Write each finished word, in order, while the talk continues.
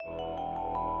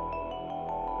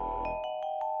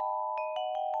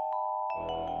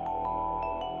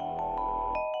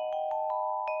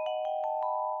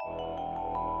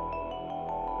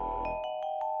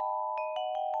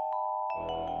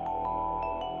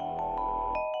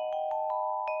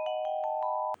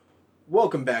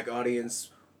Welcome back, audience.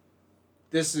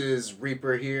 This is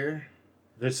Reaper here,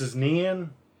 This is Nian.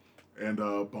 And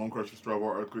Bone Crusher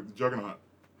Strawbar Earthquake the Juggernaut.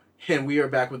 and we are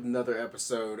back with another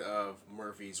episode of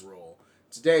Murphy's Roll.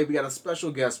 Today, we got a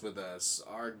special guest with us,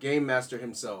 our game master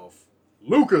himself,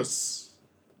 Lucas.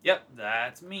 Yep,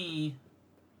 that's me.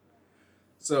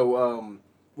 So,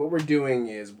 what we're doing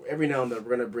is every now and then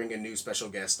we're gonna bring a new special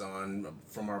guest on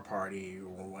from our party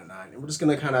or whatnot, and we're just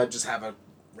gonna kind of just have a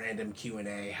random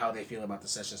Q&A, how they feel about the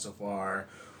session so far,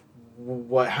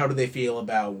 how do they feel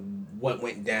about what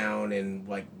went down, and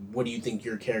like what do you think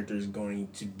your character is going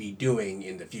to be doing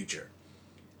in the future.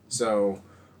 So,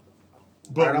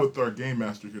 But right with our Game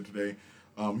Master here today,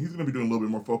 he's going to be doing a little bit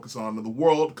more focus on the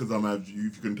world, because if you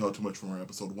couldn't tell too much from our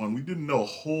episode 1, we didn't know a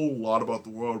whole lot about the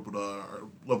world, but our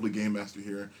lovely Game Master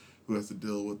here, who has to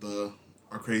deal with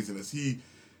our craziness,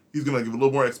 he's going to give a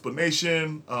little more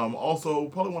explanation. Also,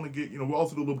 probably want to get, we'll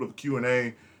also do a little bit of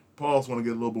Q&A. Paul also want to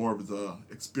get a little more of his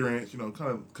experience,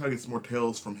 kind of get some more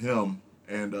tales from him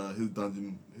and his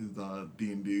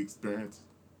D&D experience.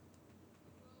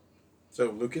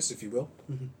 so Lucas, if you will.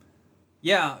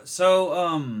 Yeah,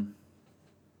 so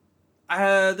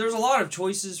there's a lot of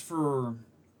choices for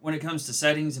when it comes to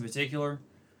settings in particular.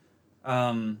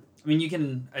 I mean, you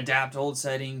can adapt old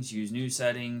settings, use new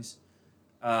settings.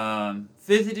 5th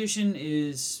edition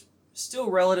is still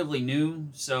relatively new,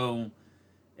 so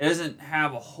it doesn't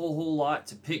have a whole lot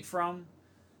to pick from.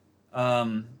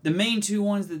 The main two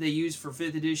ones that they use for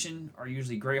 5th edition are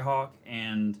usually Greyhawk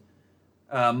and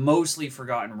mostly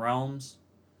Forgotten Realms.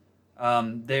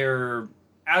 They're,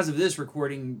 as of this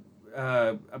recording,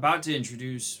 about to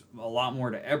introduce a lot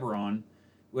more to Eberron,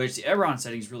 which the Eberron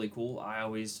setting is really cool. I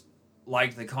always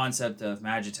liked the concept of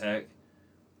Magitech.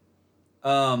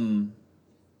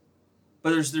 But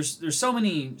there's so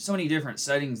many different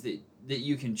settings that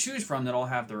you can choose from that all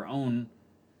have their own,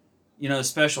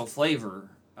 special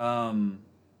flavor. But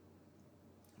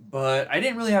I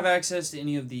didn't really have access to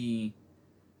any of the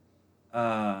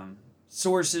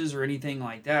sources or anything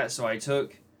like that, so I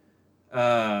took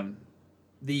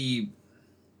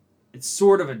it's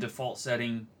sort of a default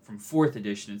setting from 4th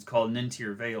edition. It's called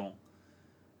Nintir Vale.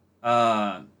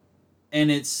 And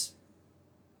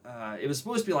it was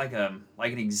supposed to be like an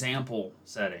example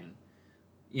setting.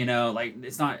 Like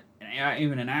it's not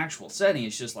even an actual setting.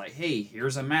 It's just like, hey,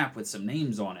 here's a map with some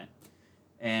names on it.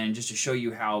 And just to show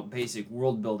you how basic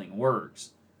world building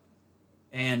works.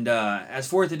 And as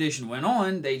 4th edition went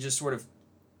on, they just sort of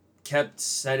kept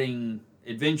setting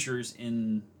adventures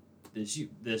in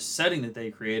this setting that they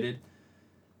created.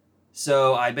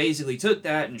 So I basically took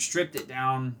that and stripped it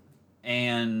down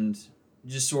and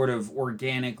just sort of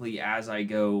organically, as I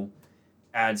go,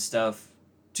 add stuff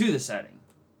to the setting.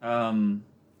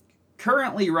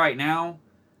 Currently, right now,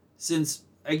 since,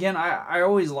 again, I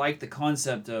always liked the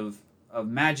concept of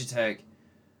Magitech,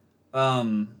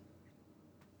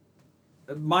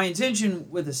 my intention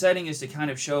with the setting is to kind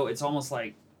of show it's almost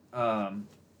like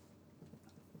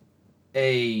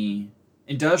a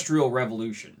industrial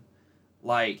revolution,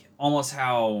 like almost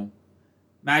how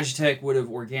Magitech would have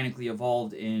organically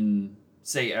evolved in,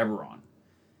 say, Eberron.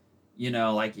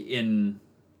 Like in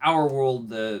our world,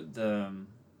 the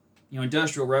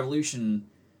industrial revolution,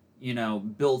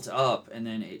 built up and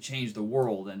then it changed the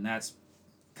world, and that's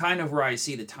kind of where I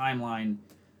see the timeline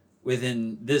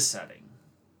within this setting.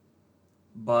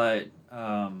 But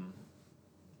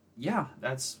yeah,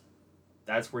 that's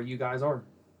where you guys are.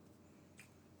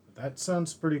 That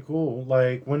sounds pretty cool.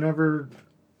 Like, whenever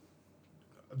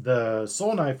the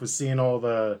Soul Knife was seeing all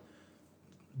the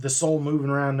soul moving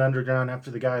around underground after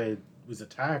the guy was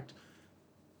attacked,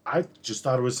 I just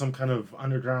thought it was some kind of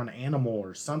underground animal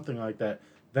or something like that.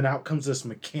 Then out comes this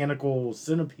mechanical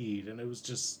centipede, and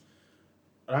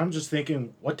I'm just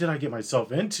thinking, what did I get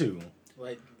myself into?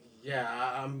 Like,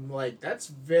 yeah, I'm like, that's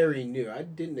very new. I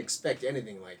didn't expect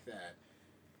anything like that.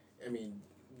 I mean,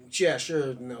 yeah,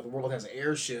 sure, the world has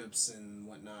airships and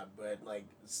whatnot, but like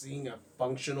seeing a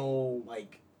functional,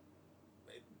 like,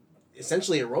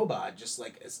 essentially a robot, just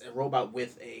like a robot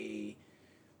with a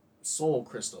soul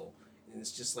crystal, and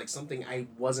it's just like something I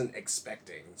wasn't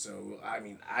expecting. So I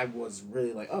mean, I was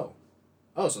really like, oh,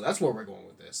 so that's where we're going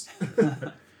with this.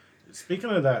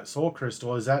 Speaking of that soul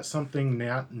crystal, is that something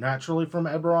naturally from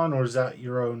Eberron, or is that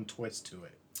your own twist to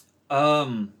it?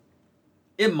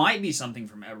 It might be something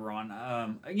from Eberron.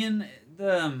 Again,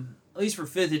 at least for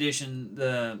 5th edition,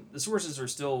 the sources are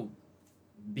still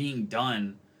being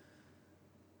done.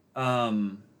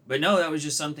 But no, that was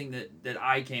just something that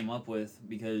I came up with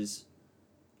because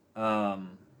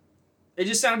it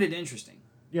just sounded interesting.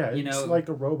 Yeah, You it's know- like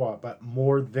a robot, but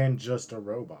more than just a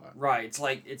robot. Right. It's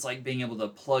like being able to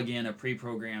plug in a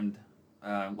pre-programmed,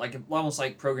 almost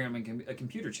like programming a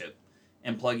computer chip,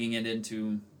 and plugging it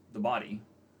into the body.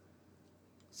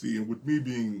 See, and with me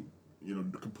being,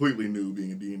 completely new,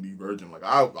 being a D&D virgin, like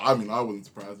I wasn't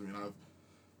surprised. I mean, I've,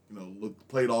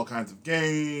 played all kinds of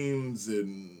games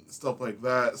and stuff like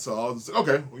that. So I was just like,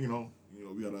 okay, well,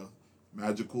 we got a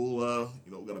magical,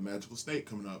 we got a magical snake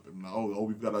coming up, and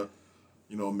we've got a,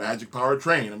 magic powered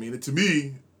train. I mean, to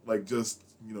me, like just,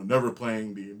 never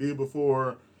playing D&D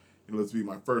before, this be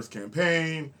my first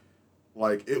campaign.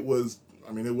 Like it was,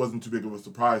 it wasn't too big of a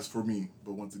surprise for me.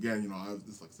 But once again, I was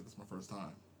just like I said, it's my first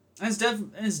time. And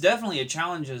it's definitely a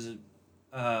challenge as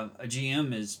a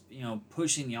GM is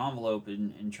pushing the envelope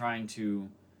and trying to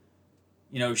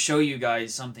show you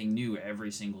guys something new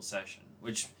every single session,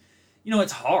 which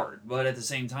it's hard, but at the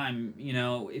same time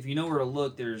if you know where to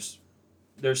look, there's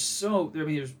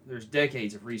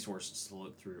decades of resources to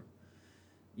look through.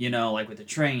 Like with the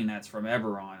train that's from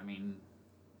Eberron. I mean,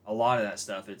 a lot of that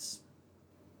stuff, it's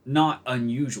not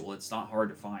unusual. It's not hard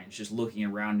to find. It's just looking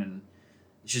around, and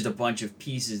it's just a bunch of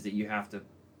pieces that you have to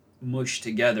mush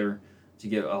together to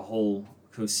get a whole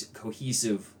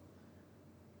cohesive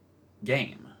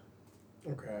game.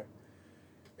 Okay.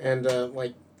 And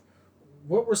like,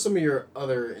 what were some of your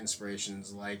other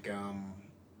inspirations? Like,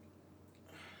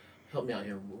 help me out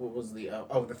here. What was the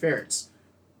the ferrets?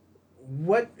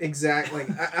 What exactly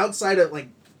outside of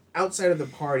the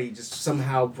party, just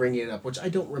somehow bringing it up, which I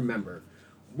don't remember.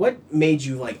 What made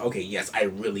you like, okay, yes, I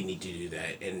really need to do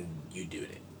that, and you do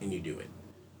it?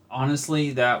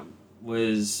 Honestly, that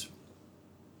was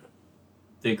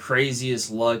the craziest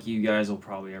luck you guys will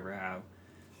probably ever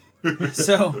have.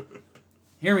 So,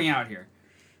 hear me out here.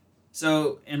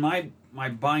 So, in my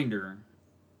binder,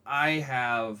 I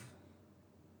have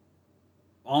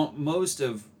most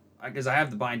of, because I have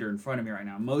the binder in front of me right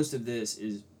now, most of this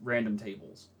is random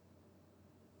tables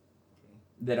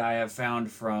that I have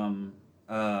found from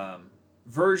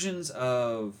versions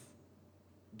of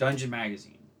Dungeon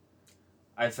Magazine.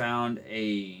 I found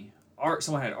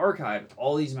someone had archived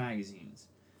all these magazines,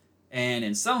 and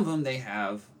in some of them they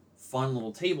have fun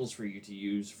little tables for you to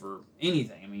use for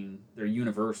anything. I mean, they're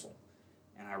universal.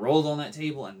 And I rolled on that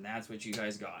table, and that's what you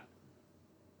guys got.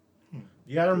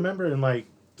 You gotta remember in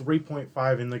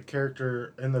 3.5 in the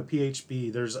character in the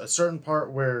PHP, there's a certain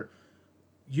part where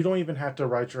you don't even have to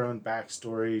write your own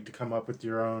backstory to come up with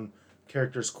your own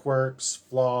character's quirks,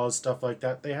 flaws, stuff like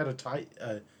that. They had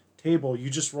a table. You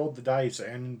just rolled the dice,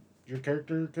 and your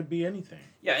character could be anything.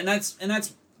 Yeah, and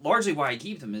that's largely why I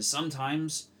keep them. Is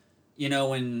sometimes,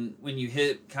 when you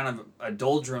hit kind of a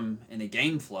doldrum in a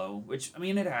game flow, which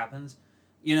it happens.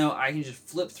 I can just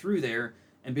flip through there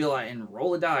and be like, and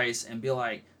roll a dice and be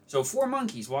like, so 4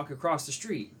 monkeys walk across the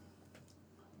street.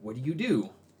 What do you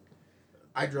do?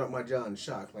 I dropped my jaw in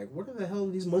shock. Like, what the hell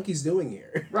are these monkeys doing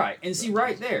here? Right, and see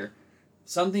right there,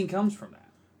 something comes from that.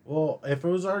 Well, if it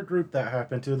was our group that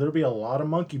happened to, there'd be a lot of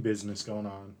monkey business going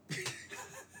on.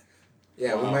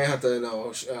 Yeah, Wow. we might have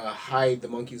to hide the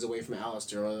monkeys away from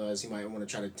Alistair, otherwise he might want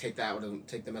to try to take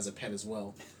them as a pet as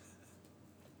well.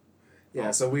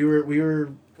 Yeah, so we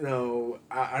were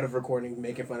out of recording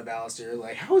making fun of Alistair.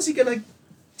 Like, how is he gonna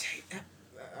take that?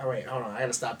 Oh wait, hold on, I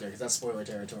gotta stop there because that's spoiler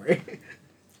territory.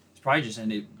 It's probably just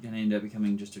gonna end up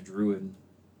becoming just a druid.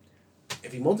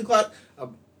 If he multi-class,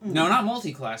 No, not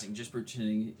multi-classing, just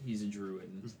pretending he's a druid.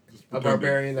 Just a pretending.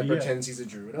 barbarian that Yeah. pretends he's a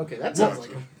druid. Okay, that sounds Well,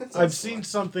 like him. That I've sounds seen fun.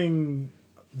 something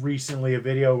recently, a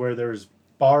video where there's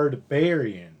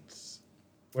barbarians,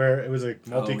 where it was a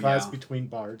multi-class yeah. between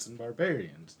bards and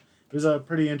barbarians. It was a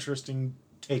pretty interesting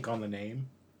take on the name.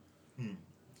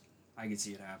 I could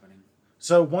see it happening.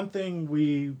 So one thing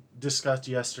we discussed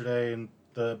yesterday in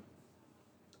the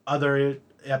other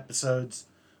episodes,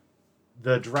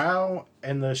 the drow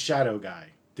and the shadow guy.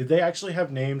 Did they actually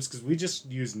have names? Because we just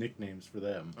use nicknames for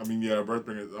them. I mean, yeah,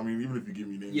 Birthbringer. I mean, even if you give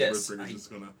me names, Yes, Birthbringer's I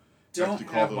just gonna Don't actually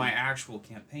call have them. my actual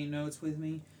campaign notes with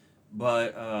me,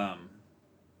 but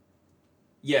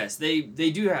yes, they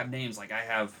do have names. Like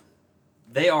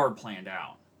they are planned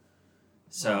out.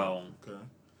 So Okay.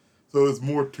 So there's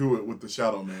more to it with the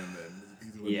Shadow Man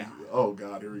then. Yeah. Oh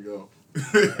God, here we go.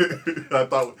 I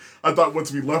thought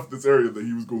once we left this area that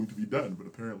he was going to be done, but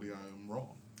apparently I am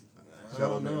wrong. I Shadow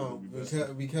don't Man know will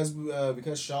be back.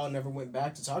 because Shaw never went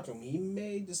back to talk to him. He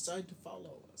may decide to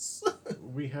follow us.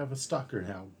 We have a stalker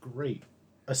now. Great.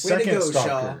 A Way to second go,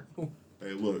 stalker. Shaw.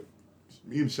 Hey, look,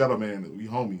 me and Shadow Man, we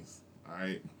homies. All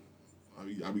right.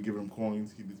 I be giving him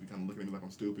coins. He just be kind of looking at me like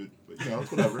I'm stupid, but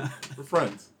it's whatever. We're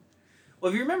friends.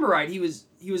 well, if you remember right, he was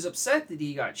upset that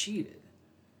he got cheated.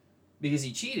 because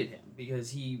he cheated him, because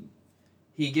he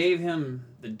gave him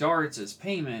the darts as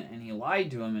payment, and he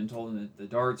lied to him and told him that the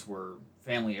darts were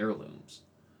family heirlooms.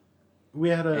 We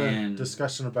had a And-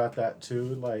 discussion about that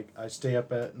too. Like, I stay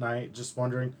up at night just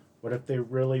wondering, what if they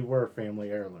really were family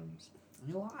heirlooms?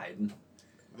 He lied.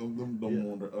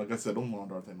 Like I said, them lawn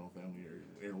darts ain't no family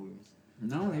heirlooms.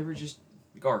 No, they were just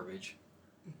garbage.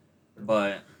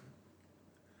 But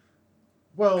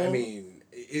Well, I mean,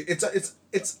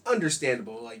 it's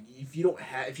understandable. Like if you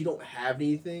don't have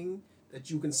anything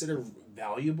that you consider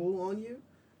valuable on you,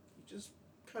 you just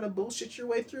kind of bullshit your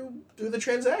way through the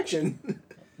transaction.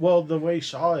 well, the way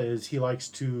Shaw is,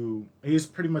 he's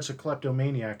pretty much a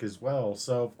kleptomaniac as well.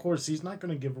 So of course he's not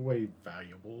going to give away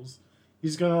valuables.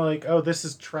 He's going to like, oh, this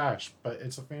is trash, but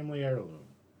it's a family heirloom.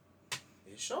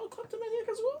 Is Shaw a kleptomaniac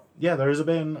as well? Yeah, there's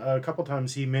been a couple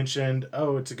times he mentioned,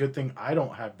 oh, it's a good thing I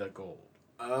don't have the gold.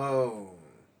 Oh,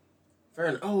 fair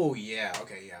enough. Oh yeah,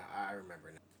 okay, yeah, I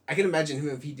remember now. I can imagine him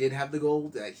if he did have the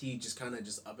gold that he just kind of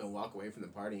just up and walk away from the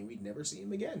party and we'd never see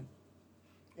him again.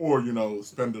 Or,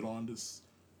 spend it on just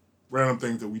random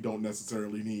things that we don't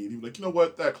necessarily need. He'd be like, you know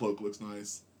what, that cloak looks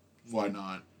nice. Why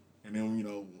not? And then,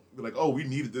 be like, oh, we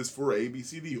needed this for A, B,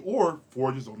 C, D. Or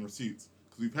forge his own receipts.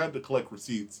 Because we've had to collect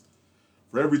receipts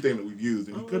for everything that we've used.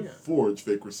 And he could forge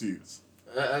fake receipts.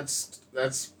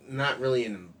 That's not really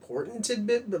an important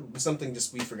tidbit, but something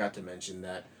just we forgot to mention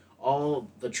that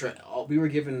we were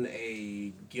given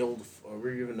a guild, or we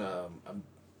were given a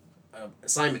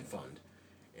assignment fund,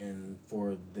 and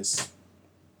for this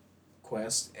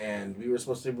quest, and we were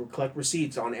supposed to collect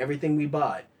receipts on everything we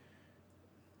bought.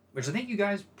 which I think you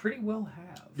guys pretty well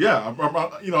have. Yeah,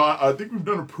 I think we've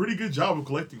done a pretty good job of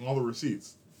collecting all the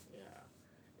receipts.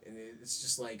 Yeah, and it's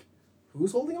just like,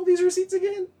 who's holding all these receipts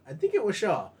again? I think it was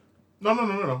Shaw.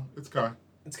 No. It's Kai.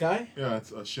 It's Kai? Yeah,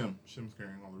 it's Shim. Shim's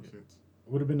carrying all the receipts.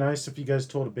 It would have been nice if you guys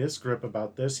told Abyss Grip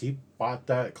about this. He bought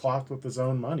that cloth with his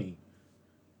own money.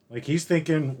 Like, he's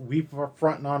thinking, we are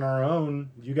fronting on our own.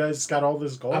 You guys got all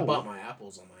this gold. I bought my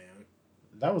apples on my own.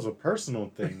 That was a personal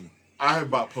thing. I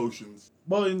have bought potions.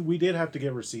 Well, and we did have to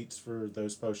get receipts for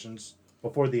those potions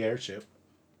before the airship.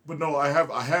 But no,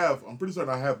 I'm pretty certain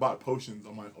I have bought potions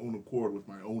on my own accord with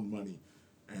my own money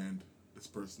and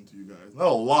dispersed them to you guys. Not a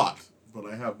lot, but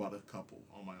I have bought a couple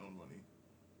on my own money.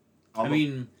 I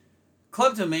mean,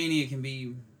 kleptomania can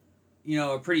be,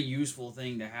 a pretty useful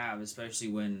thing to have, especially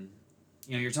when,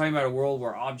 you're talking about a world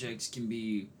where objects can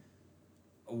be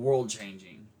world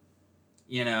changing.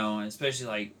 Especially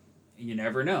like, you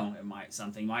never know.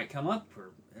 Something might come up,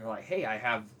 or they're like, hey, I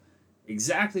have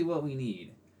exactly what we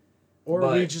need.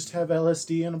 Or we just have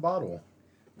LSD in a bottle.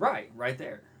 Right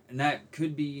there. And that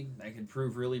could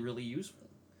prove really, really useful.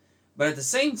 But at the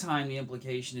same time, the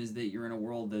implication is that you're in a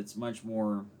world that's much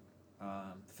more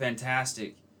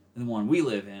fantastic than the one we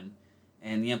live in.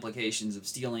 And the implications of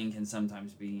stealing can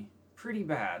sometimes be pretty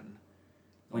bad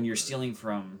when you're stealing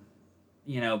from,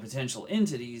 potential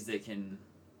entities that can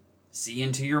see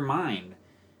into your mind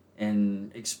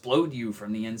and explode you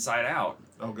from the inside out.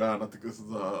 Oh God, I think this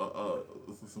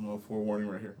is some forewarning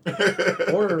right here.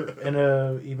 Or, in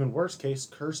a even worse case,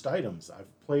 cursed items. I've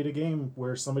played a game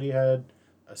where somebody had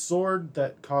a sword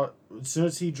that as soon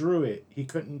as he drew it, he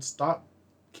couldn't stop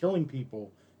killing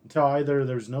people until either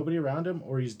there's nobody around him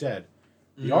or he's dead.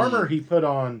 The armor he put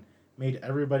on made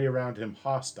everybody around him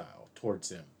hostile towards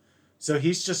him. So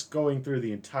he's just going through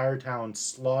the entire town,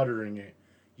 slaughtering it.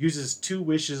 Uses 2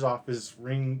 wishes off his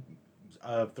ring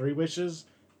of 3 wishes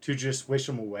to just wish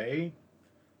him away,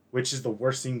 which is the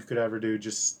worst thing you could ever do,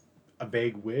 just a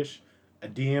vague wish. A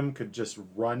DM could just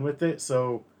run with it,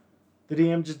 so the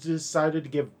DM just decided to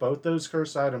give both those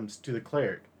cursed items to the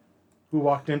cleric, who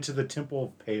walked into the Temple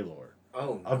of Palor,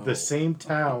 of the same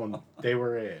town they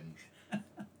were in.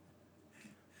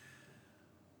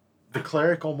 The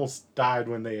cleric almost died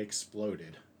when they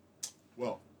exploded.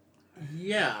 Well,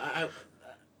 yeah,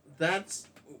 that's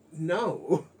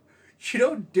no. You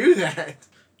don't do that.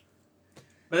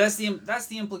 But that's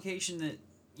the implication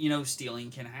that,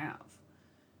 stealing can have.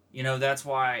 That's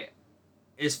why,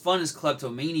 as fun as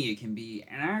kleptomania can be,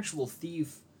 an actual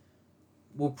thief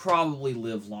will probably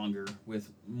live longer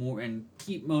with more and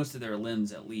keep most of their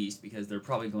limbs at least, because they're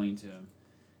probably going to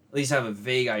at least have a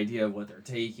vague idea of what they're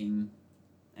taking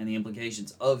and the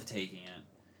implications of taking it.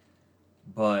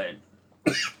 But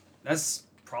that's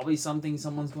probably something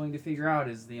someone's going to figure out,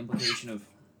 is the implication of,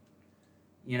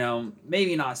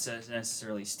 maybe not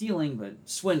necessarily stealing, but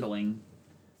swindling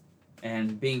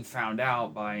and being found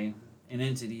out by an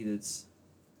entity that's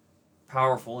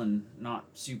powerful and not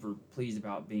super pleased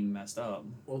about being messed up.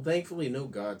 Well, thankfully, no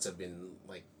gods have been,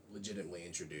 legitimately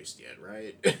introduced yet,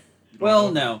 right? Well,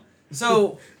 no.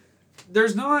 So,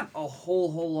 there's not a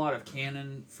whole lot of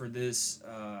canon for this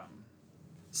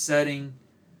setting,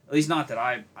 at least not that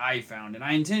I found, and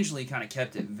I intentionally kind of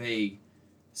kept it vague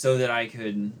so that I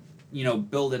could,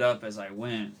 build it up as I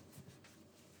went.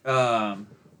 But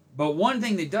one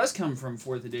thing that does come from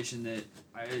fourth edition that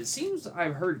it seems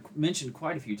I've heard mentioned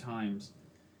quite a few times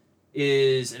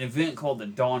is an event called the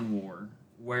Dawn War,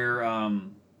 where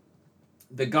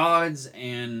the gods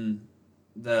and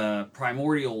the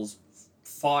primordials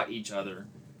fought each other,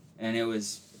 and it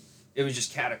was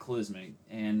just cataclysmic,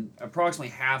 and approximately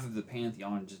half of the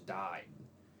pantheon just died.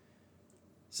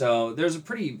 So there's a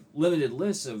pretty limited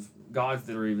list of gods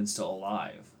that are even still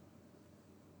alive.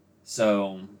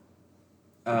 So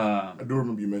I do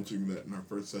remember you mentioning that in our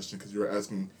first session because you were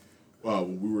asking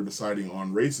when we were deciding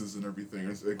on races and everything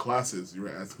and classes. You were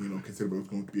asking, consider if it was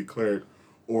going to be a cleric,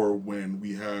 or when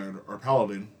we had our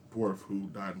paladin dwarf who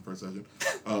died in first session.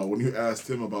 When you asked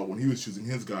him about when he was choosing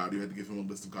his god, you had to give him a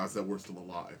list of gods that were still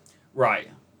alive. right.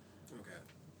 Okay.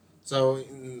 So,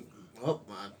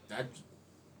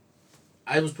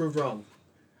 I was proved wrong.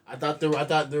 I thought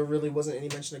there really wasn't any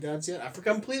mention of gods yet. I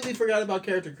completely forgot about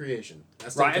character creation.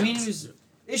 That's Right. I mean, it's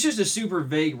just a super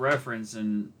vague reference,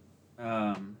 and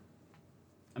so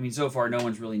far no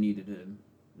one's really needed to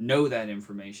know that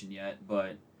information yet.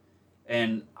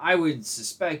 And I would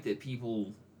suspect that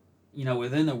people,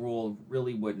 within the world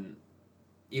really wouldn't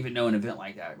even know an event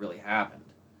like that really happened.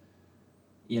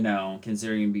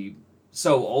 Considering it'd be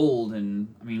so old,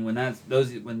 and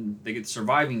when they get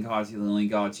surviving gods are the only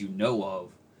gods you know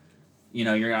of.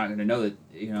 You're not going to know that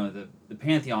the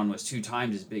pantheon was 2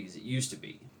 times as big as it used to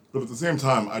be. But at the same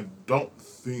time, I don't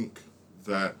think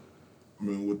that,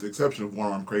 with the exception of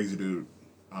One Arm Crazy Dude,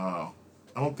 I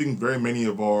don't think very many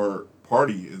of our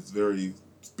party is very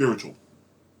spiritual.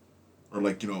 Or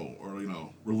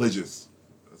religious.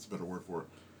 That's a better word for it.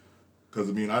 Because,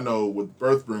 I know with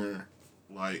Birthbringer,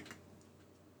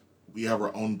 we have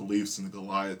our own beliefs in the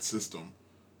Goliath system.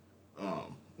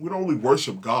 We don't really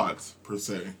worship gods, per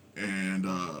se. And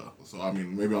so,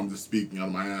 maybe I'm just speaking out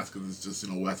of my ass because it's just,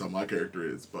 that's how my character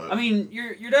is. But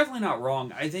you're definitely not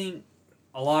wrong. I think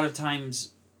a lot of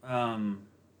times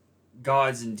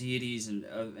gods and deities and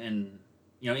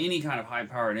any kind of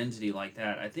high-powered entity like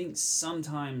that, I think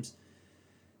sometimes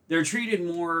they're treated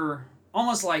more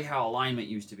almost like how alignment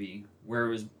used to be, where it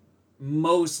was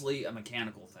mostly a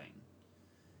mechanical thing.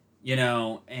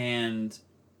 And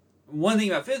one thing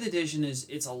about 5th edition is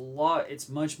it's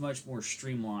much more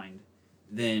streamlined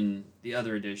than the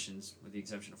other editions, with the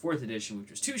exception of 4th edition, which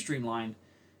was too streamlined.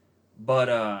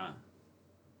 But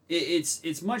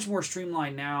it's much more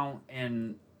streamlined now,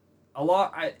 and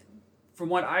from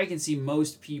what I can see,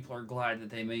 most people are glad that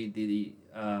they made the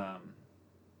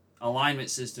alignment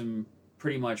system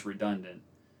pretty much redundant.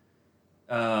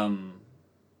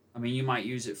 You might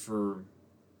use it for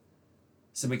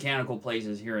some mechanical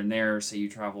places here and there. Say you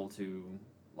travel to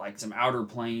some outer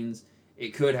planes,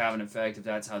 it could have an effect if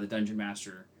that's how the dungeon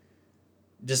master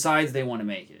decides they want to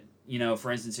make it.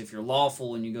 For instance, if you're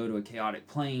lawful and you go to a chaotic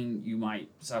plane, you might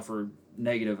suffer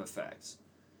negative effects.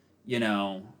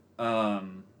 That's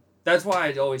why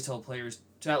I always tell players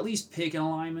to at least pick an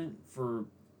alignment for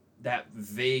that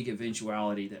vague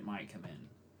eventuality that might come in.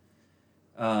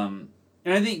 And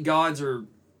I think gods are,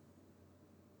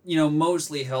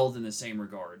 mostly held in the same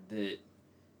regard, that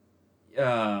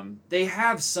they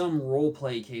have some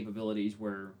roleplay capabilities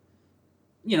where,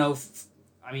 maybe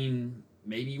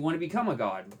you want to become a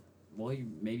god. Well,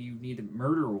 maybe you need to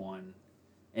murder one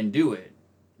and do it,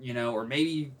 or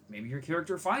maybe your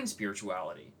character finds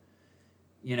spirituality.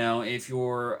 If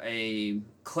you're a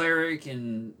cleric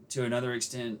and to another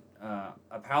extent a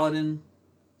paladin,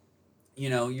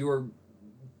 you're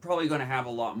probably going to have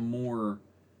a lot more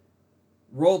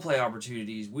roleplay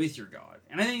opportunities with your god.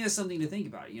 And I think that's something to think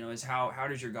about, is how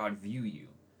does your god view you?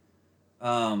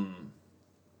 And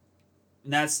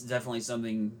that's definitely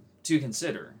something to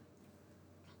consider.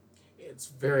 It's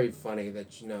very funny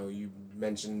that you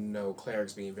mentioned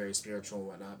clerics being very spiritual and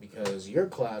whatnot, because your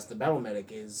class, the battle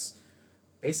medic, is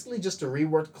basically just a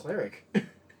reworked cleric.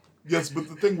 Yes, but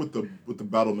the thing with the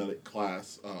battle medic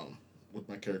class, with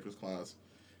my character's class,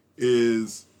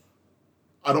 is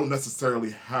I don't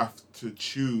necessarily have to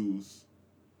choose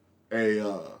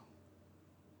a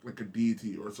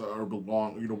deity or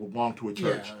belong to a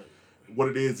church. Yeah. What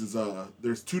it is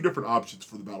there's 2 different options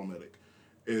for the battle medic.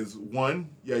 Is one,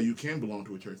 you can belong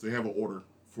to a church. They have an order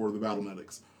for the battle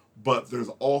medics. But there's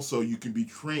also, you can be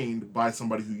trained by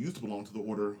somebody who used to belong to the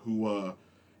order who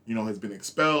has been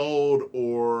expelled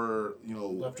or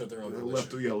Left of their own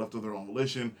volition. Left of their own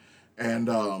volition, and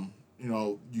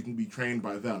you can be trained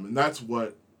by them, and that's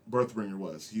what Birthbringer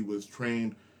was. He was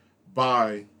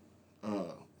by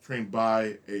trained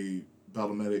by a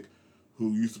battle medic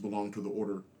who used to belong to the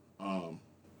Order,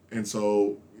 and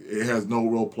so it has no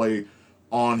real play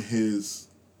on his,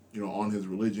 on his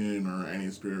religion or any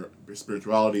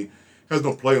spirituality. It has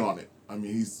no play on it. I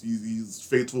mean, he's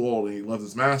faithful and he loves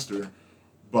his master,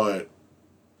 but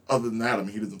other than that, I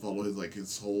mean, he doesn't follow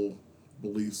his whole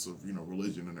beliefs of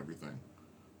religion and everything.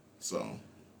 So.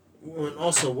 Well, and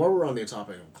also, while we're on the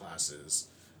topic of classes,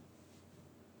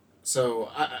 so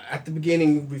at the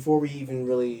beginning, before we even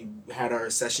really had our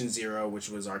session 0, which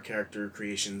was our character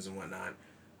creations and whatnot,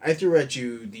 I threw at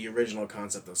you the original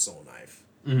concept of Soul Knife.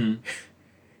 Mm-hmm.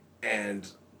 And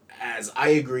as I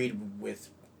agreed with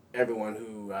everyone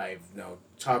who I've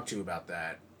talked to about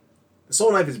that, the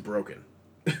Soul Knife is broken.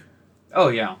 Oh,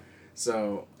 yeah.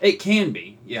 So It can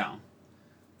be, yeah.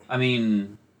 I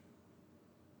mean...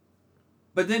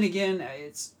 But then again,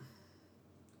 it's...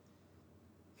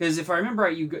 Because if I remember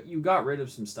right, you got rid of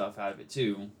some stuff out of it,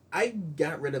 too. I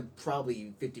got rid of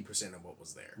probably 50% of what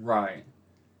was there. Right.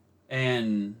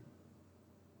 And...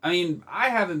 I mean, I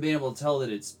haven't been able to tell that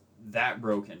it's that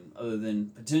broken, other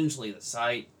than potentially the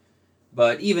sight.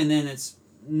 But even then, it's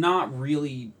not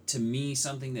really, to me,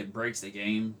 something that breaks the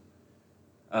game.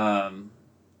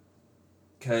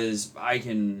 Because I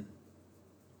can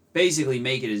basically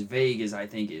make it as vague as I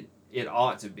think it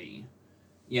ought to be.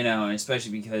 And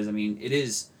especially because, I mean, it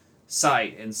is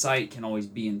sight, and sight can always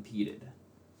be impeded,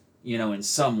 in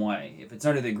some way. If it's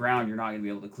under the ground, you're not going to be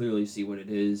able to clearly see what it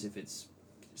is. If it's,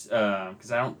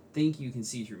 because I don't think you can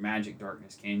see through magic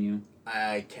darkness, can you?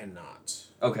 I cannot.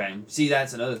 Okay, see,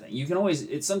 that's another thing. You can always,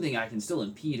 it's something I can still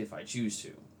impede if I choose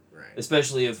to. Right.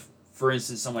 Especially if, for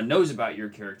instance, someone knows about your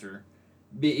character,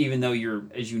 even though you're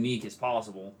as unique as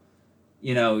possible.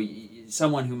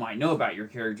 Someone who might know about your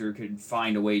character could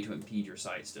find a way to impede your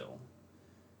sight still.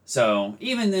 So,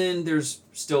 even then, there's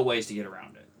still ways to get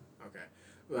around it. Okay.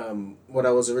 What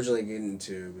I was originally getting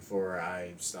to before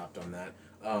I stopped on that,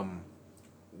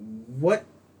 what,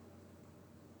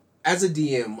 as a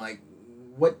DM,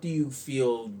 what do you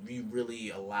feel you really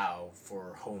allow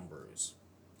for homebrews?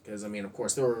 Because, I mean, of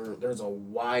course, there's a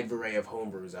wide array of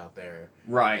homebrews out there.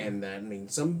 Right. And then, I mean,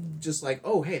 some just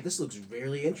oh, hey, this looks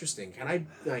really interesting. Can I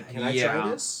try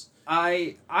this?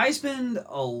 I spend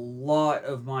a lot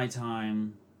of my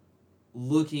time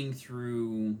looking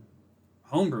through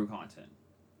homebrew content.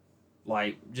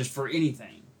 Just for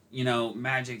anything.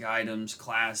 Magic items,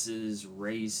 classes,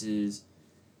 races,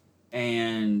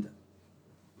 and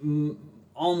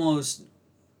almost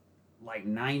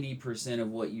 90% of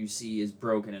what you see is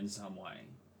broken in some way.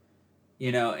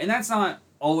 And that's not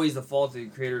always the fault of the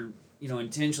creator,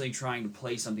 intentionally trying to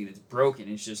play something that's broken.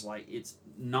 It's just it's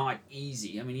not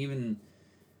easy. I mean, even,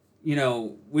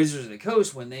 Wizards of the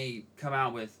Coast, when they come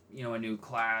out with, a new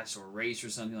class or race or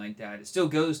something like that, it still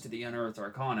goes to the Unearthed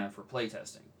Arcana for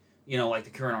playtesting. Like the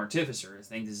current Artificer. I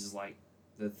think this is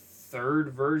the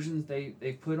 3rd version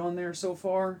they've put on there so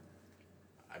far.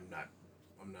 I'm not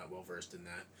well versed in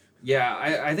that.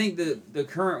 Yeah, I think the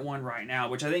current one right now,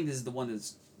 which I think this is the one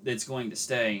that's going to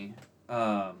stay.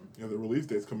 The release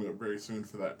date's coming up very soon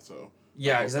for that. So.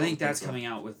 Yeah, because I think that's coming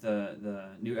out with the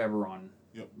new Eberron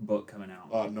book coming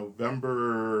out.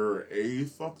 November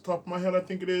 8th, off the top of my head, I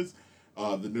think it is.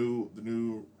 The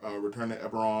new Return to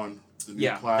Eberron. The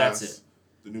new class. That's it.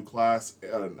 The new class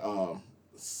and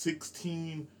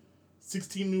 16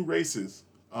 new races.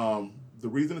 The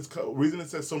reason it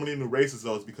says so many new races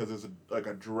though is because there's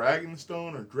a dragon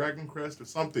stone or dragon crest or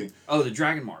something. Oh, the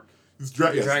dragon mark. It's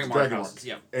dragon marks.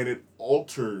 Yeah. And it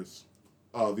alters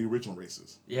the original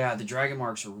races. Yeah, the dragon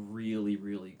marks are really,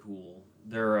 really cool.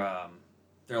 They're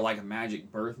like a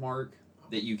magic birthmark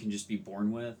that you can just be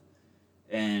born with,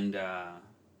 and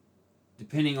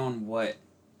depending on what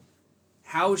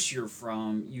house you're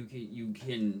from, you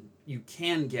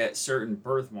can get certain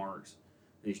birthmarks,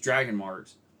 these dragon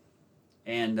marks.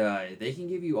 And they can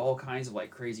give you all kinds of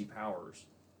crazy powers.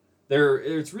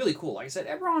 It's really cool. Like I said,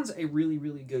 Eberron's a really,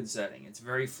 really good setting. It's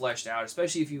very fleshed out,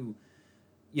 especially if you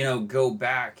go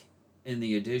back in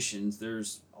the editions.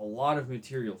 There's a lot of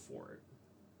material for it.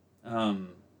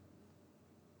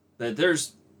 But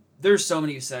there's so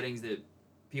many settings that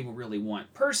people really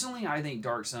want. Personally, I think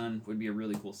Dark Sun would be a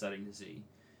really cool setting to see.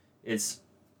 It's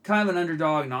kind of an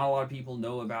underdog. Not a lot of people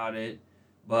know about it,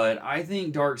 but I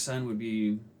think Dark Sun would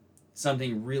be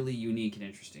something really unique and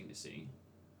interesting to see.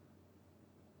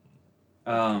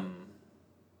 But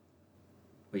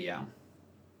yeah.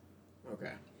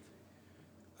 Okay.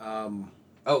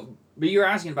 Oh, but you were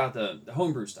asking about the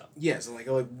homebrew stuff. Yes,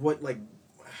 what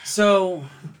So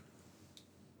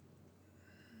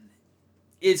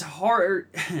it's hard.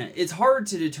 It's hard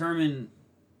to determine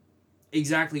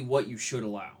exactly what you should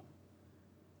allow,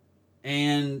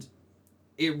 and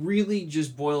it really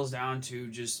just boils down to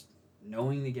just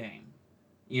knowing the game.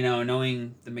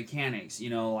 Knowing the mechanics.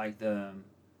 Like the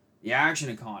action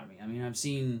economy. I mean, I've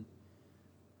seen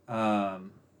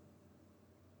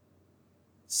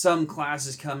some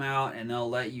classes come out and they'll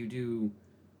let you do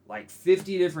like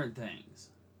 50 different things.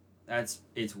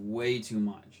 It's way too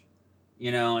much,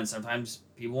 and sometimes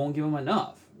people won't give them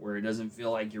enough where it doesn't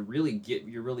feel like you're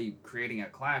really creating a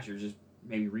class. You're just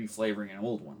maybe reflavoring an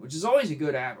old one, which is always a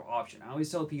good option. I always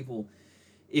tell people,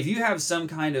 if you have some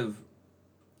kind of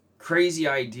crazy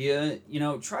idea,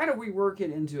 try to rework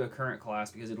it into a current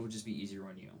class because it'll just be easier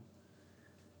on you.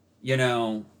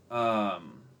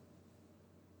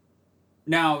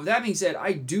 Now, that being said,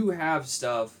 I do have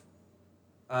stuff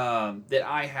that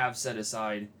I have set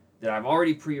aside that I've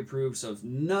already pre-approved, so if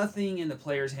nothing in the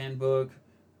player's handbook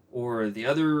or the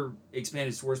other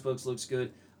expanded source books looks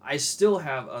good, I still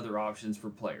have other options for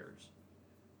players.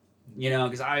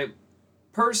 Because I'm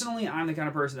the kind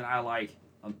of person that I like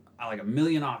a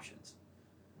million options.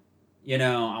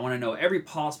 I want to know every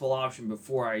possible option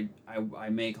before I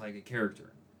make like a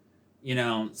character.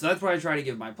 So that's what I try to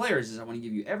give my players is I want to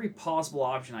give you every possible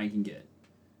option I can get.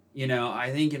 I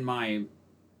think in my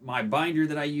binder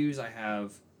that I use, I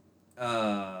have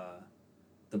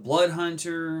the Blood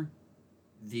Hunter,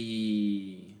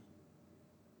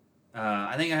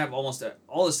 I think I have almost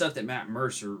all the stuff that Matt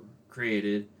Mercer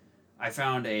created. I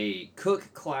found a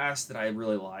cook class that I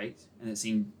really liked, and it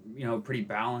seemed, pretty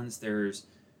balanced. There's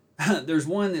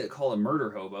one that called a murder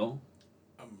hobo.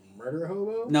 A murder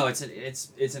hobo? No, it's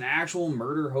an actual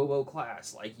murder hobo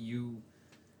class. Like, you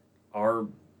are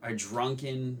a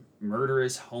drunken,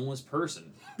 murderous, homeless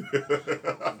person.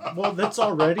 Well, that's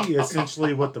already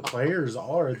essentially what the players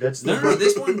are. That's No,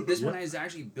 this one is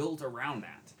actually built around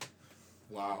that.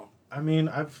 Wow. I mean,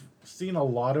 I've seen a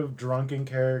lot of drunken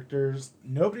characters.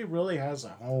 Nobody really has a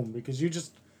home because you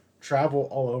just travel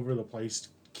all over the place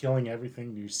killing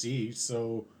everything you see.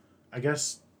 So I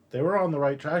guess they were on the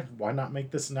right track. Why not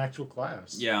make this an actual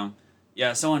class? Yeah,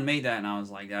 someone made that, and I was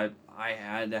like, I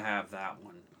had to have that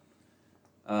one.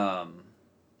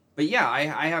 But yeah,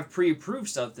 I have pre-approved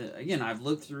stuff that, again, I've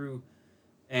looked through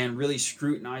and really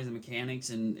scrutinized the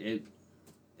mechanics, and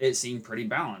it seemed pretty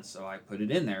balanced, so I put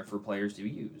it in there for players to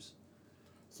use.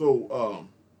 So,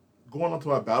 going on to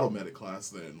my battle medic class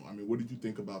then, I mean, what did you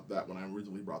think about that when I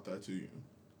originally brought that to you?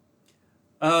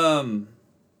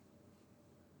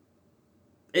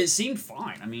 It seemed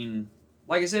fine. I mean,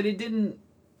 like I said, it didn't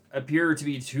appear to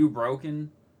be too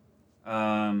broken.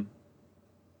 Like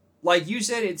you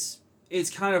said, it's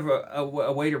kind of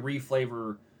a way to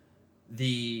reflavor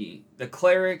the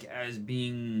cleric as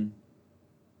being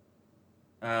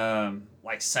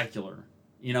like secular.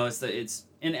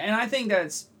 And I think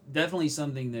that's definitely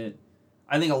something that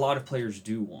I think a lot of players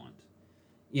do want.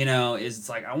 Is it's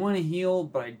like, I want to heal,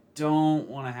 but I don't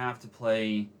want to have to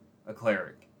play a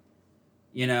cleric.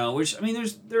 Which, I mean,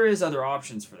 there is other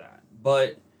options for that.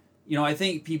 But, I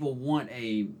think people want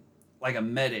a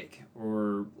medic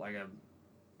or like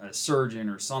a surgeon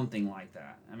or something like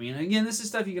that. I mean, again, this is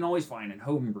stuff you can always find in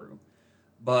Homebrew.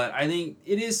 But I think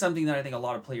it is something that I think a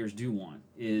lot of players do want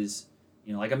is,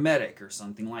 like a medic or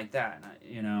something like that.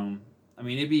 I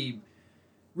mean, it'd be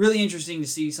really interesting to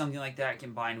see something like that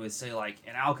combined with, say, like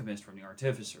an alchemist from the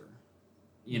Artificer.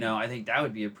 I think that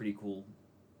would be a pretty cool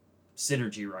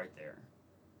synergy right there.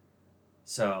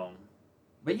 So,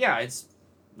 but yeah, it's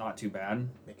not too bad.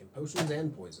 Making potions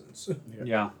and poisons.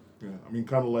 Yeah. Yeah, I mean,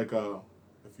 kind of like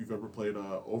if you've ever played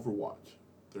Overwatch,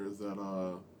 there's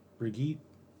that. Brigitte?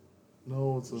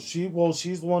 No, it's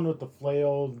she's the one with the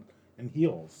flail and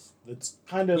heals. It's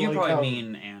kind of You like probably how,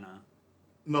 mean Anna.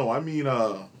 No, I mean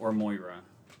Or Moira.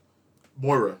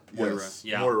 Moira. Moira, Yes,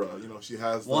 yeah. Moira. She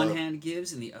has One hand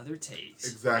gives and the other takes.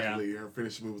 Exactly. Yeah. Her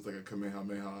finishing move is like a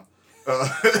Kamehameha.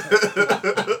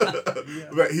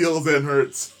 That heals and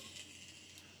hurts.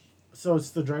 So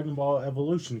it's the Dragon Ball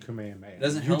Evolution Kamehameha. It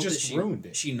doesn't You help just that ruined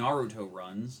it. she Naruto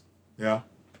runs. Yeah,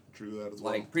 true that as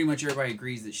well. Like, pretty much everybody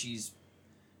agrees that she's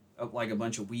like a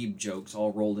bunch of weeb jokes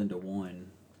all rolled into one.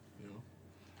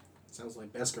 Sounds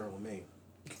like best girl to me.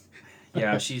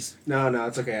 Yeah, she's... No,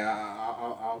 it's okay.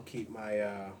 I'll keep my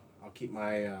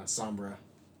Sombra.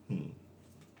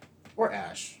 Or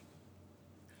Ash.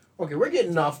 Okay, we're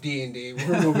getting off D&D.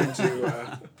 We're moving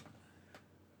to...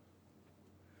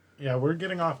 Yeah, we're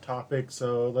getting off topic,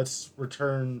 so let's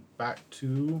return back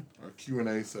to our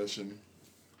Q&A session.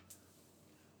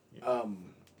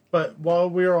 But while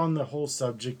we're on the whole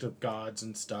subject of gods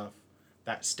and stuff,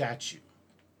 that statue.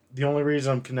 the only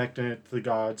reason I'm connecting it to the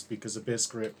gods because Abyss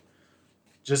Grip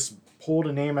just pulled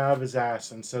a name out of his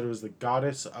ass and said it was the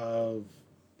goddess of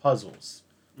puzzles.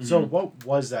 So what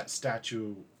was that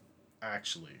statue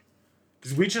actually?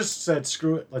 Because we just said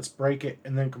screw it, let's break it,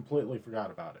 and then completely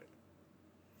forgot about it.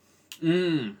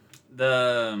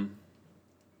 The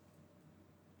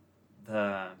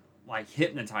like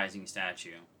hypnotizing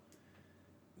statue.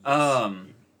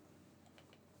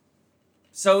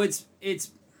 So it's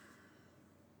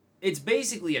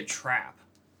basically a trap,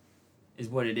 is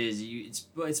what it is. It's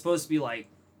supposed to be like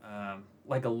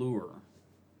a lure.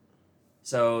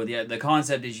 So the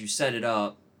concept is you set it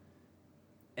up,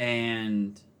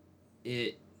 and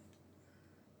it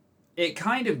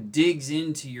kind of digs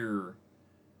into your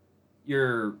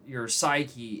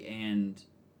psyche, and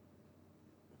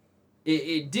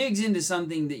it digs into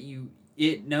something that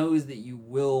it knows that you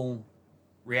will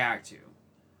react to,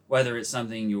 whether it's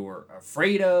something you're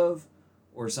afraid of,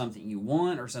 or something you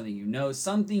want, or something you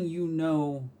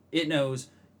know, it knows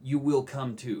you will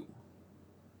come to.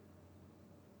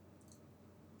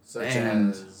 Such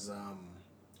as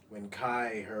when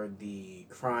Kai heard the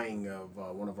crying of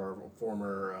one of our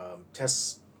former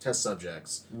test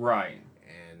subjects. Right.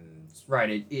 And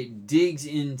right, it digs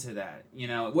into that,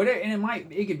 whatever, and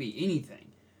it could be anything,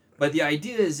 but the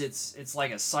idea is it's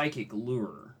like a psychic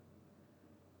lure,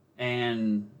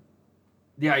 and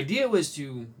the idea was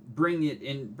to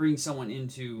bring someone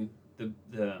into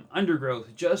the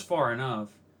undergrowth just far enough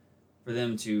for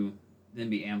them to then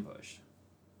be ambushed.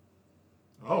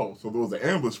 Oh, so there was an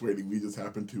ambush waiting. We just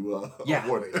happened to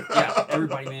avoid it. Yeah,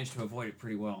 everybody managed to avoid it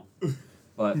pretty well.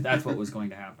 But that's what was going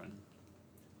to happen.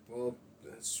 Well,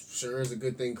 it sure is a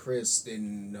good thing Chris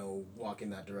didn't walk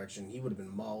in that direction. He would have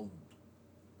been mauled.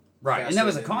 Right, and that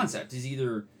was a concept. Is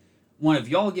either one of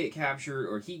y'all get captured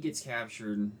or he gets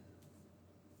captured.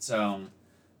 So,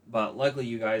 but luckily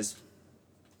you guys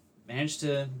managed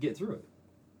to get through it.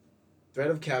 Threat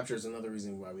of capture is another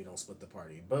reason why we don't split the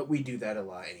party, but we do that a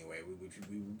lot anyway.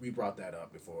 We brought that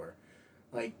up before.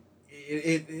 Like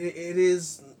it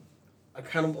is a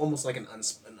kind of almost like an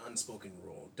unspoken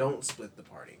rule. Don't split the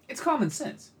party. It's common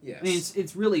sense. Yes. I mean,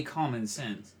 it's really common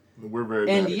sense. We're very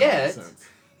and bad at yet, common sense.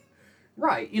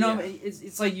 Right?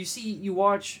 It's like you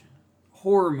watch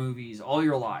horror movies all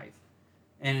your life,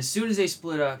 and as soon as they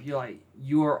split up, you're like,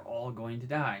 you are all going to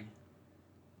die.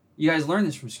 You guys learned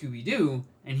this from Scooby-Doo,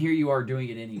 and here you are doing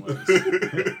it anyways.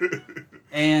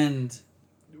 And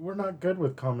we're not good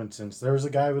with common sense. There was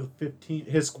a guy with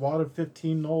his squad of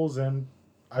 15 gnolls, and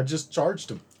I just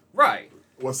charged him. Right.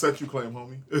 What set you claim,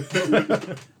 homie?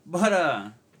 But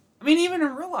I mean, even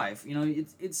in real life,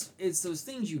 it's those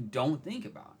things you don't think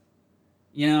about.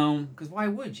 Because why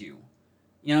would you?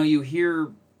 You hear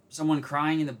someone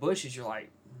crying in the bushes, you're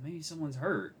like, maybe someone's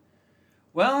hurt.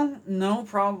 Well, no,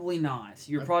 probably not.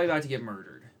 You're probably about to get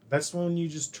murdered. That's when you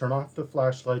just turn off the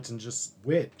flashlights and just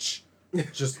witch.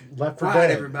 Just left for Right,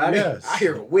 dead. everybody. Yes. I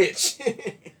hear a witch.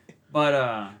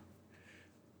 But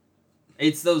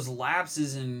it's those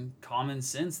lapses in common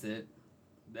sense that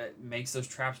makes those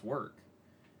traps work.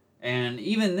 And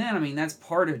even then, I mean, that's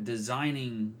part of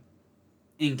designing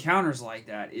encounters like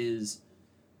that is,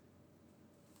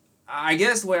 I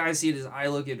guess the way I see it is I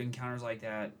look at encounters like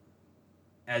that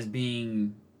as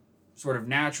being sort of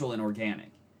natural and organic.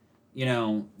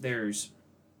 There's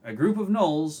a group of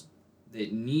gnolls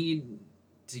that need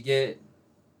to get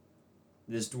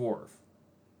this dwarf.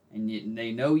 And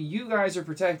they know you guys are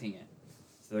protecting it.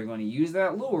 So they're going to use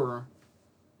that lure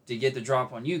to get the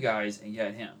drop on you guys and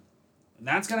get him. And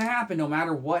that's going to happen no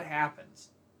matter what happens.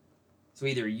 So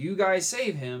either you guys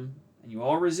save him and you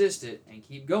all resist it and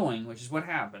keep going, which is what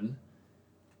happened,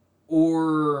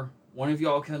 or one of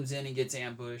y'all comes in and gets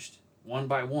ambushed one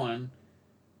by one,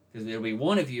 because it'll be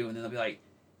one of you, and then they'll be like,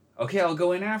 okay, I'll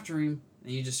go in after him,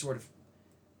 and you just sort of,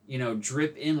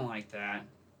 drip in like that,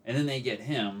 and then they get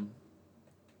him.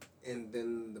 And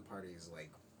then the party's like,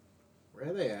 where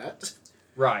are they at?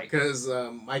 Right. Because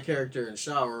my character in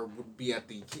Shower would be at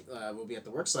the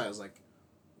work site. I was like,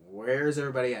 where's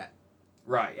everybody at?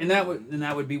 Right, and that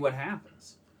would be what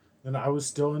happens. And I was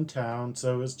still in town,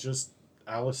 so it was just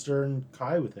Alistair and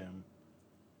Kai with him.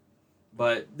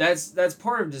 But that's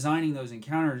part of designing those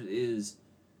encounters is,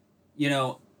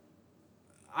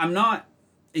 I'm not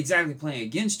exactly playing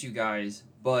against you guys,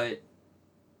 but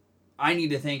I need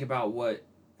to think about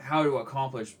how to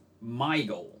accomplish my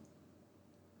goal.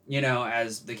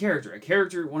 As the character. A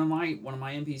character, one of my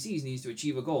NPCs needs to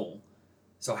achieve a goal.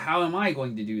 So how am I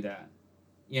going to do that?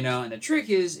 And the trick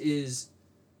is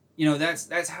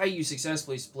that's how you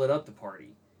successfully split up the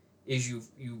party. Is you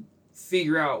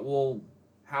figure out, well,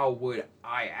 how would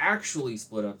I actually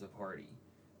split up the party?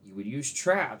 You would use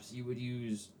traps. You would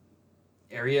use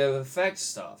area of effect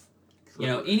stuff. You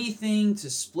know, anything to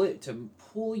split, to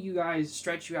pull you guys,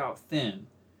 stretch you out thin.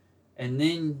 And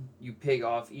then you pick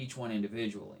off each one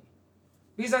individually.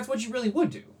 Because that's what you really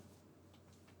would do.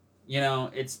 You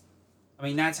know,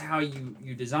 that's how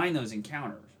you design those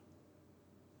encounters.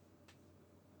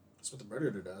 That's what the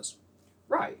Predator does.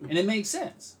 Right. And it makes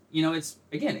sense. You know, it's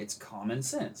common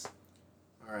sense.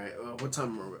 All right. What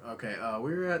time are we? Okay.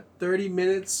 We're at 30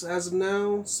 minutes as of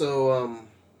now. So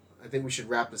I think we should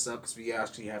wrap this up because we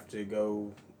actually have to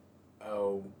go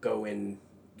and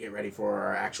get ready for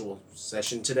our actual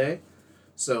session today.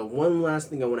 So one last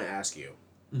thing I want to ask you.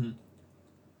 Mm-hmm.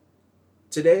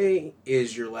 Today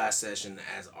is your last session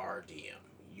as our DM.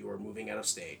 You are moving out of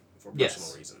state for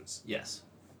personal reasons. Yes.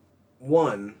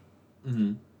 One,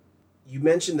 Mm-hmm. you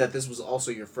mentioned that this was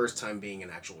also your first time being an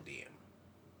actual DM.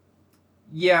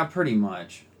 Yeah, pretty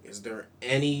much. Is there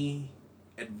any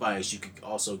advice you could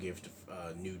also give to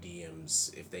new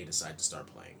DMs if they decide to start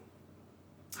playing?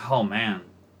 Oh, man.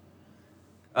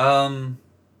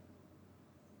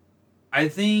 I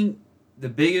think the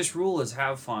biggest rule is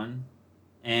have fun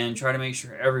and try to make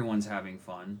sure everyone's having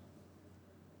fun.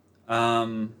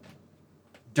 Don't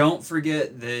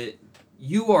forget that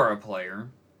you are a player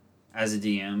as a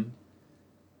DM.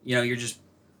 You know, you're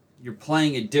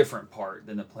playing a different part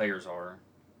than the players are.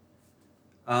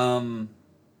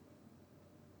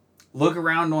 Look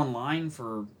around online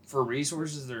for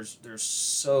resources. There's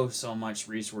so much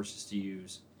resources to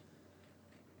use.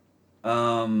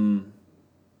 Don't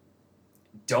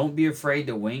be afraid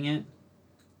to wing it.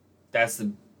 That's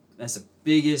the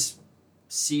biggest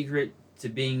secret to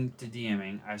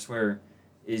DMing, I swear,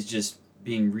 is just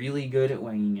being really good at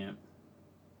winging it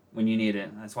when you need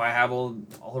it. That's why I have all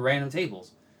the random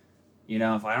tables. You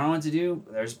know, if I don't know what to do,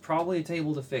 there's probably a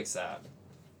table to fix that.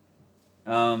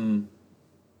 Don't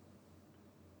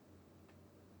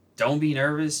be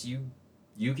nervous. You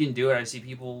can do it. I see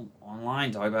people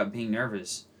online talk about being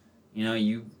nervous. You know,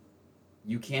 you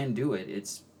can do it.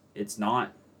 It's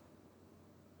not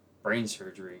brain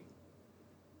surgery,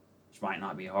 which might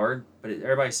not be hard, but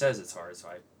everybody says it's hard, so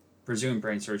I presume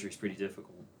brain surgery is pretty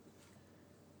difficult.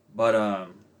 But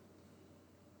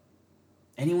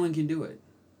anyone can do it.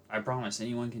 I promise,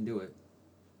 anyone can do it.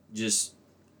 Just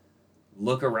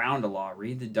look around a lot.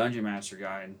 Read the Dungeon Master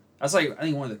Guide. That's I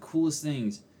think one of the coolest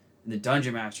things in the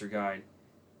Dungeon Master Guide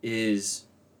is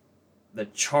the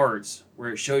charts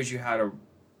where it shows you how to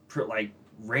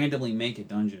randomly make a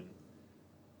dungeon.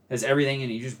 It has everything in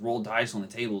it. You just roll dice on the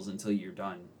tables until you're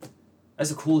done.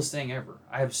 That's the coolest thing ever.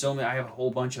 I have a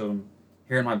whole bunch of them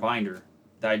here in my binder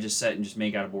that I just set and just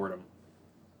make out of boredom.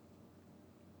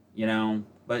 You know,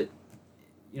 but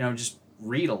you know, just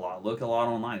read a lot, look a lot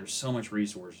online. There's so much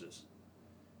resources.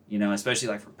 You know,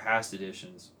 especially for past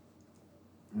editions.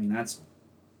 I mean, that's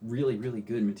really, really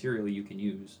good material you can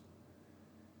use.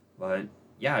 But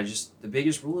yeah, just the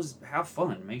biggest rule is have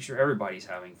fun. Make sure everybody's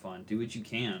having fun. Do what you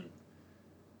can.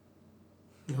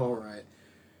 All right.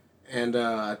 And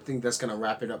I think that's going to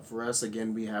wrap it up for us.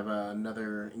 Again, we have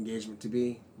another engagement to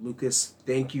be. Lucas,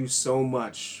 thank you so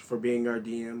much for being our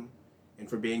DM and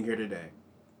for being here today.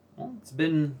 Well, it's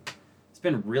been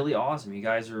really awesome. You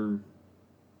guys are...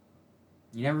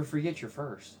 You never forget your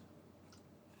first.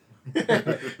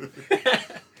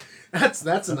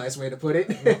 That's a nice way to put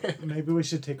it. Maybe we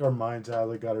should take our minds out of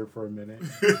the gutter for a minute.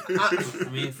 I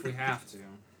mean, if we have to.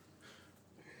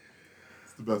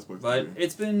 It's the best place. But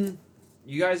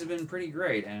you guys have been pretty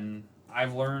great, and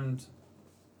I've learned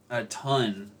a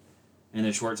ton in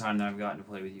the short time that I've gotten to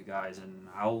play with you guys, and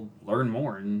I'll learn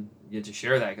more and get to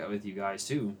share that with you guys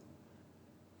too.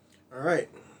 All right.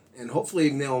 And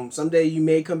hopefully, someday you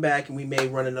may come back and we may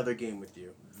run another game with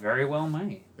you. Very well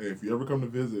may. Hey, if you ever come to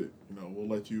visit, we'll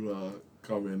let you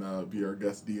come and be our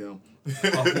guest DM.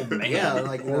 Oh man, yeah,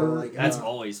 that's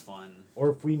always fun.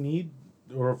 Or if we need,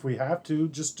 or if we have to,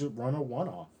 just to run a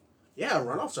one-off. Yeah,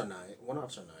 runoffs are nice.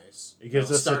 One-offs are nice. It gives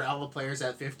us start all the players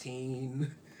at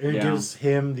 15. It gives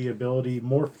him the ability,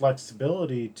 more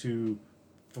flexibility to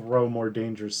throw more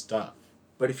dangerous stuff.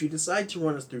 But if you decide to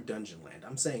run us through Dungeon Land,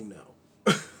 I'm saying no.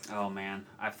 Oh man,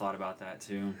 I've thought about that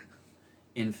too.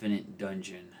 Infinite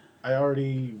Dungeon. I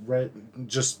already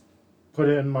just put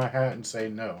it in my hat and say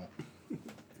no.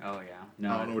 Oh yeah,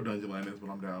 no. I don't know what Dungeon Land is, but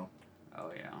I'm down.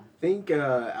 Oh yeah. Think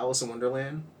Alice in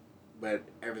Wonderland, but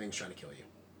everything's trying to kill you.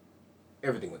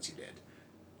 Everything wants you dead.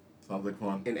 Sounds like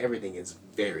fun. And everything is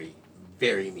very,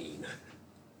 very mean.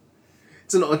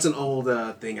 It's an old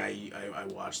thing I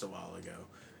watched a while ago.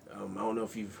 I don't know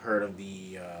if you've heard of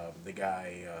the the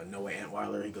guy Noah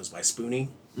Antweiler. He goes by Spoonie.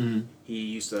 Mm-hmm. He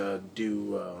used to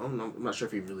do. I'm not sure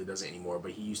if he really does it anymore,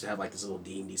 but he used to have like this little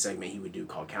D&D segment he would do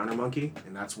called Counter Monkey,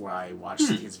 and that's where I watched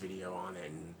his video on it.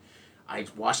 And I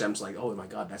watched it. I'm just like, oh my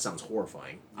god, that sounds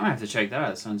horrifying. I'm gonna have to check that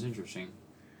out. It sounds interesting.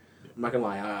 I'm not gonna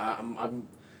lie.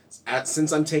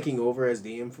 Since I'm taking over as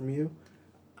DM from you,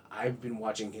 I've been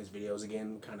watching his videos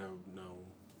again, kind of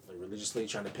like religiously,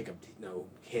 trying to pick up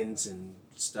hints and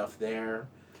stuff there.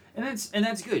 And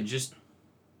that's good. Just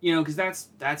because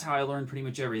that's how I learn pretty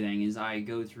much everything. Is I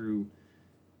go through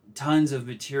tons of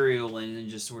material and then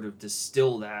just sort of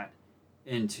distill that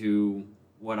into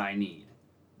what I need.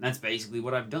 And that's basically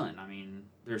what I've done. I mean,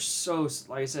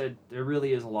 like I said, there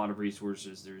really is a lot of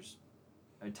resources. There's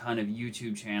a ton of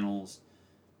YouTube channels.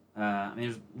 I mean,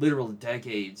 there's literal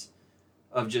decades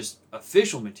of just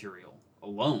official material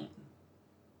alone,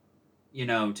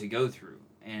 to go through.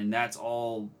 And that's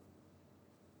all,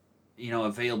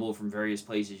 available from various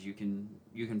places. You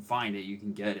can find it, you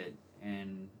can get it,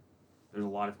 and there's a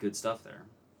lot of good stuff there.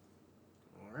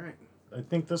 All right. I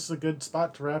think this is a good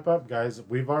spot to wrap up, guys.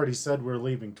 We've already said we're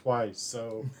leaving twice,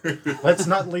 so let's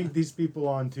not lead these people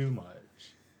on too much.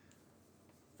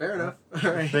 Fair enough.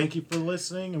 All right. Thank you for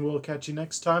listening, and we'll catch you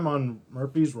next time on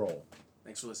Murphy's Roll.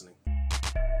 Thanks for listening.